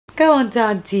Go on,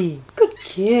 Tanti. Good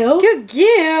girl. Good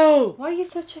girl. Why are you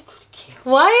such a good girl?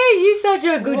 Why are you such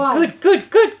a good Why?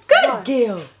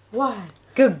 girl? Why?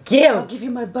 Good girl. I'll give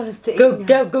you my buttons to eat Good now.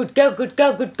 girl, good girl, good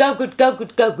girl, good girl, good girl,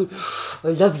 good girl, good. I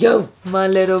love you, my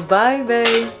little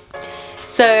baby.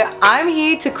 So I'm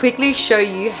here to quickly show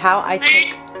you how I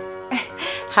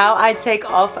take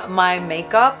off my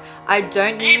makeup. I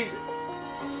don't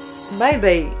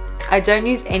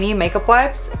use any makeup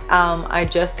wipes. I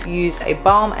just use a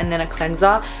balm and then a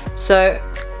cleanser. So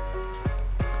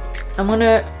I'm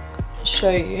gonna show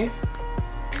you.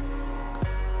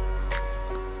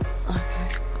 Okay,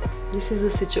 this is the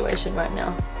situation right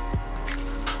now.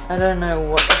 I don't know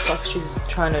what the fuck she's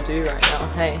trying to do right now.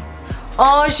 Hey,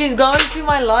 oh, she's going to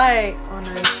my light. Oh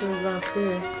no, she was up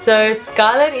here. So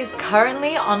Scarlett is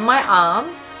currently on my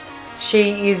arm.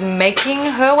 She is making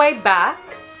her way back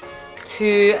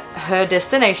to her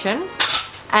destination,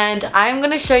 and I'm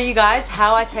gonna show you guys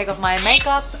how I take off my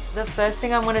makeup. The first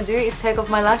thing I'm gonna do is take off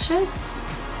my lashes.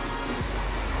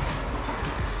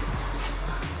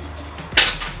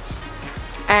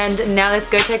 And now let's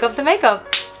go take off the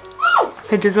makeup.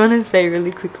 I just want to say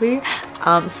really quickly,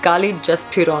 Scarly just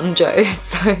put on Joe,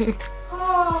 so.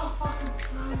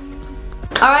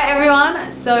 Alright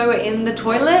everyone, so we're in the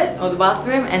toilet or the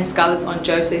bathroom and Scarlett's on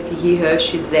Joe, so if you hear her,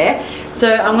 she's there.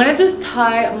 So I'm gonna just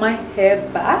tie my hair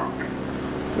back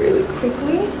really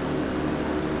quickly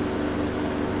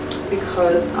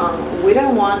because we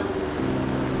don't want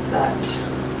that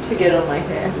to get on my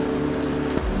hair.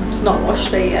 It's not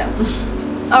washed yet.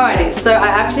 Alrighty, so I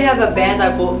actually have a band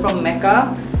I bought from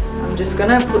Mecca. I'm just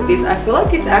gonna put this. I feel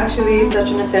like it's actually such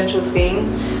an essential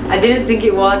thing. I didn't think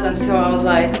it was until I was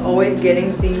like always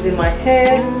getting things in my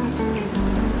hair.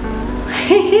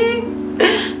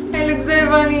 I look so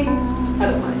funny. I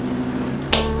don't mind.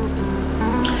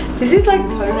 This is like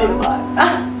totally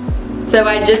vibe. So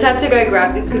I just had to go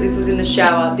grab this because this was in the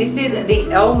shower. This is the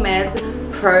Elems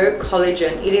Pro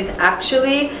Collagan. It is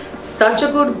actually such a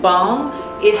good balm.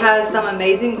 It has some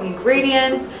amazing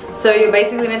ingredients. So you're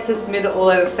basically meant to smooth it all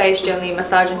over face, gently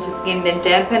massage into skin, then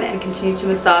dampen and continue to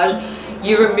massage.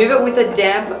 You remove it with a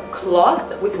damp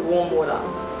cloth with warm water.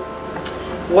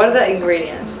 What are the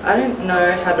ingredients? I don't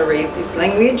know how to read this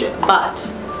language,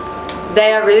 but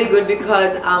they are really good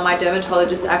because my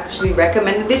dermatologist actually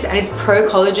recommended this, and it's Pro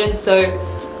Collagen. So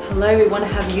hello, we want to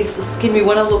have youthful skin. We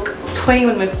want to look 20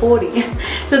 when we're 40.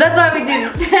 So that's why we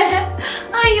do this.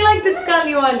 Oh, you like the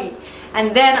Scully Wally.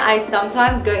 And then I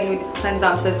sometimes go in with this cleanser.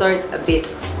 I'm so sorry, it's a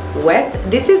bit wet.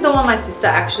 This is the one my sister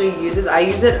actually uses. I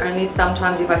use it only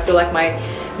sometimes if I feel like my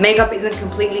makeup isn't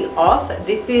completely off.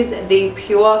 This is the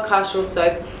Pure Castor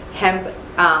Soap Hemp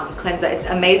Cleanser. It's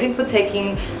amazing for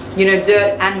taking, you know,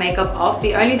 dirt and makeup off.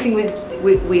 The only thing with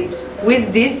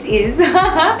this is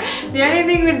the only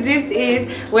thing with this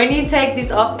is when you take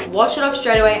this off, wash it off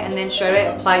straight away and then straight away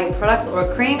apply your products or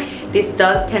a cream. This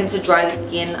does tend to dry the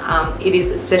skin. It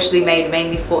is especially made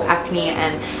mainly for acne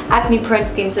and acne prone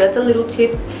skin, so that's a little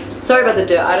tip. Sorry about the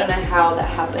dirt, I don't know how that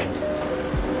happened.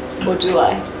 Or do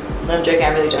I? No, I'm joking, I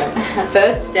really don't.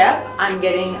 First step, I'm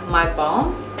getting my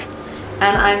balm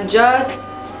and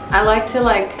I like to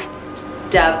like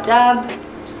dab,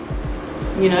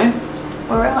 you know,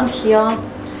 around here.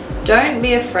 Don't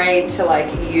be afraid to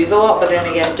like use a lot, but then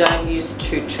again, don't use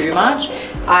too much.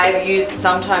 I've used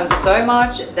sometimes so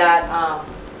much that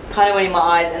kind of went in my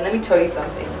eyes, and let me tell you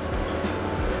something.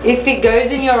 If it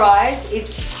goes in your eyes, it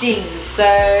stings. So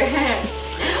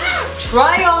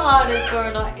try your hardest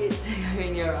for not it to go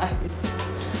in your eyes.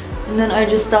 And then I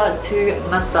just start to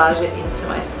massage it into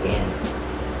my skin.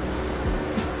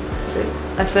 So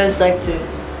I first like to.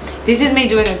 This is me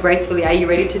doing it gracefully. Are you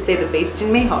ready to see the beast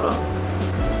in me? Hold on.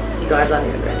 You guys aren't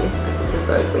even ready. I feel so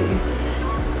sorry for you.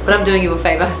 But I'm doing you a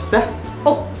favor, so.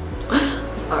 Oh.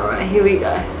 Alright, here we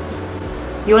go.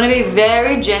 You want to be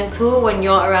very gentle when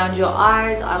you're around your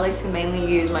eyes. I like to mainly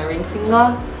use my ring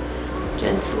finger.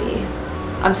 Gently.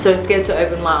 I'm so scared to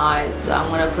open my eyes, so I'm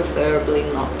going to preferably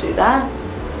not do that.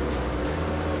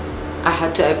 I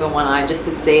had to open one eye just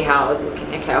to see how I was looking.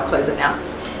 Okay, I'll close it now.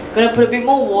 I'm going to put a bit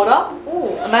more water.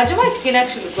 Ooh, imagine my skin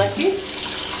actually looks like this.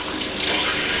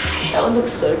 That one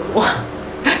looks so cool.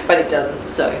 But it doesn't,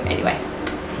 so anyway.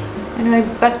 Anyway,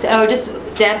 back to, I just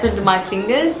dampened my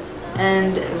fingers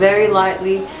and very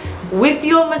lightly. With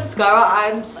your mascara,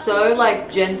 I'm so like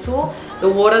gentle. The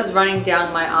water's running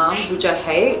down my arms, which I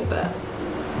hate, but,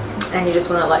 and you just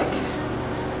want to like,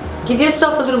 give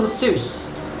yourself a little masseuse.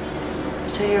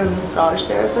 So you're a massage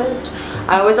therapist.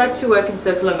 I always like to work in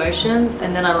circular motions,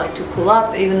 and then I like to pull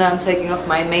up. Even though I'm taking off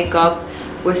my makeup,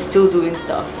 we're still doing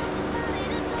stuff.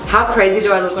 How crazy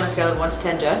do I look on a scale of 1 to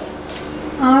 10, Joe?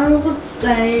 I would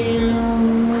say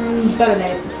 7,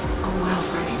 8. Oh wow,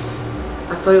 right.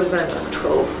 I thought it was gonna be like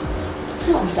 12. It's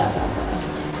not that bad.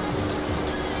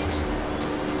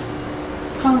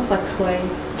 Kind of looks like clay.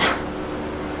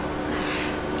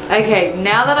 Okay,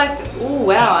 now that oh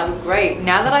wow, I look great.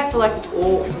 Now that I feel like it's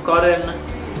all gotten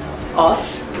off,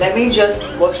 let me just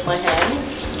wash my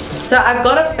hands. So I've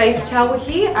got a face towel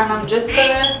here and I'm just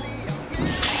gonna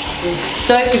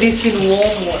soak this in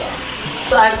warm water.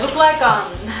 So I look like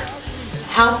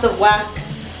House of Wax.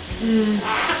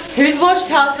 Who's watched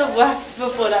House of Wax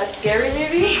before? That scary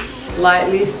movie?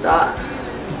 Lightly start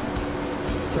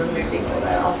removing all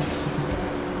that off.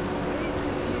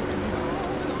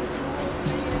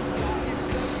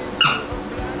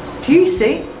 Do you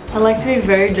see? I like to be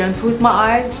very gentle with my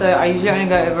eyes, so I usually only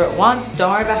go over it once.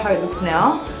 Don't worry about how it looks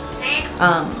now.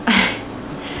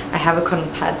 I have a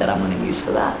cotton pad that I'm going to use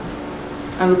for that.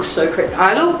 I look so crazy.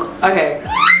 Okay.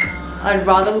 I'd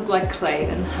rather look like clay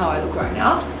than how I look right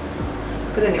now.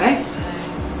 But anyway,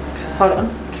 hold on.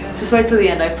 Just wait till the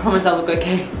end. I promise I'll look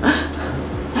okay.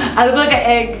 I look like an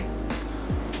egg,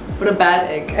 but a bad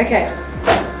egg. Okay.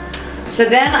 So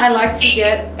then I like to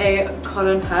get a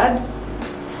cotton pad.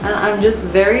 And I'm just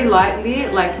very lightly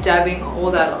like dabbing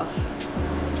all that off.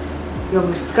 Your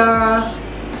mascara.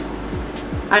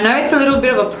 I know it's a little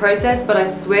bit of a process, but I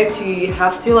swear to you, you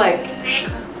have to like,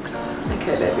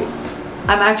 okay baby.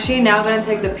 I'm actually now gonna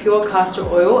take the pure castor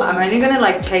oil. I'm only gonna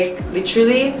like take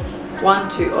literally 1,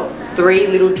 2, 3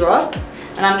 little drops.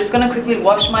 And I'm just gonna quickly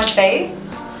wash my face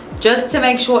just to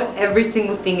make sure every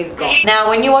single thing is gone. Now,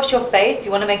 when you wash your face,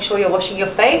 you wanna make sure you're washing your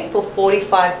face for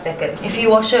 45 seconds. If you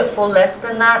wash it for less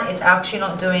than that, it's actually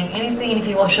not doing anything. And if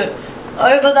you wash it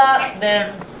over that,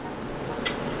 then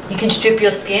you can strip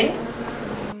your skin.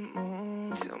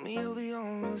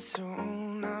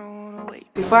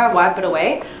 Before I wipe it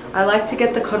away, I like to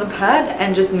get the cotton pad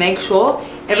and just make sure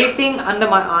everything under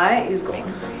my eye is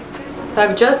gone. So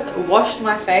I've just washed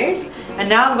my face and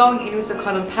now I'm going in with the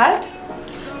cotton pad.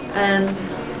 And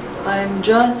I'm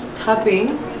just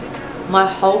tapping my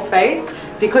whole face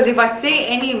because if I see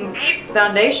any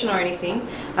foundation or anything,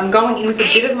 I'm going in with a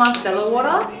bit of micellar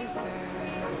water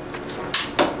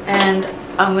and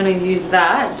I'm going to use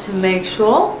that to make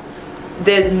sure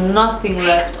there's nothing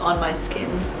left on my skin.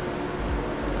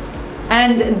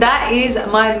 And that is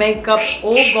my makeup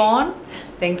all gone.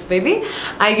 Thanks baby.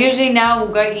 I usually now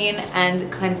will go in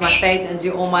and cleanse my face and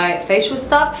do all my facial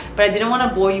stuff, but I didn't want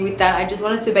to bore you with that. I just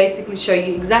wanted to basically show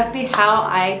you exactly how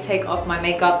I take off my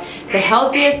makeup, the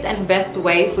healthiest and best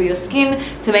way for your skin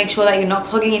to make sure that you're not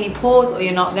clogging any pores or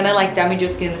you're not gonna like damage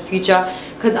your skin in the future.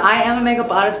 Because I am a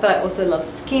makeup artist, but I also love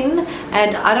skin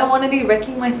and I don't want to be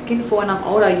wrecking my skin for when I'm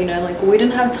older, you know, like we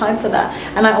didn't have time for that.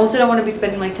 And I also don't want to be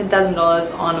spending like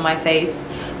 $10,000 on my face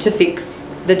to fix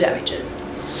the damages.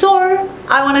 So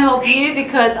I want to help you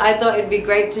because I thought it'd be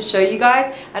great to show you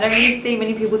guys. I don't really see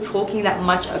many people talking that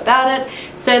much about it.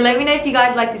 So let me know if you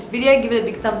guys like this video. Give it a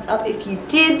big thumbs up if you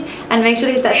did. And make sure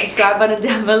to hit that subscribe button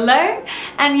down below.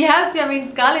 And you have to, I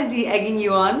mean, Scarlett's here egging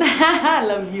you on. I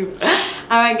love you.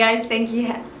 Alright guys, thank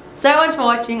you so much for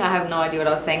watching. I have no idea what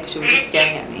I was saying because she was just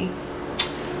staring at me.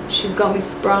 She's got me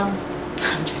sprung.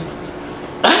 I'm joking.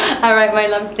 Alright my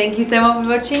loves, thank you so much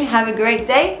for watching. Have a great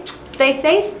day. Stay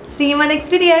safe. See you in my next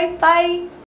video. Bye.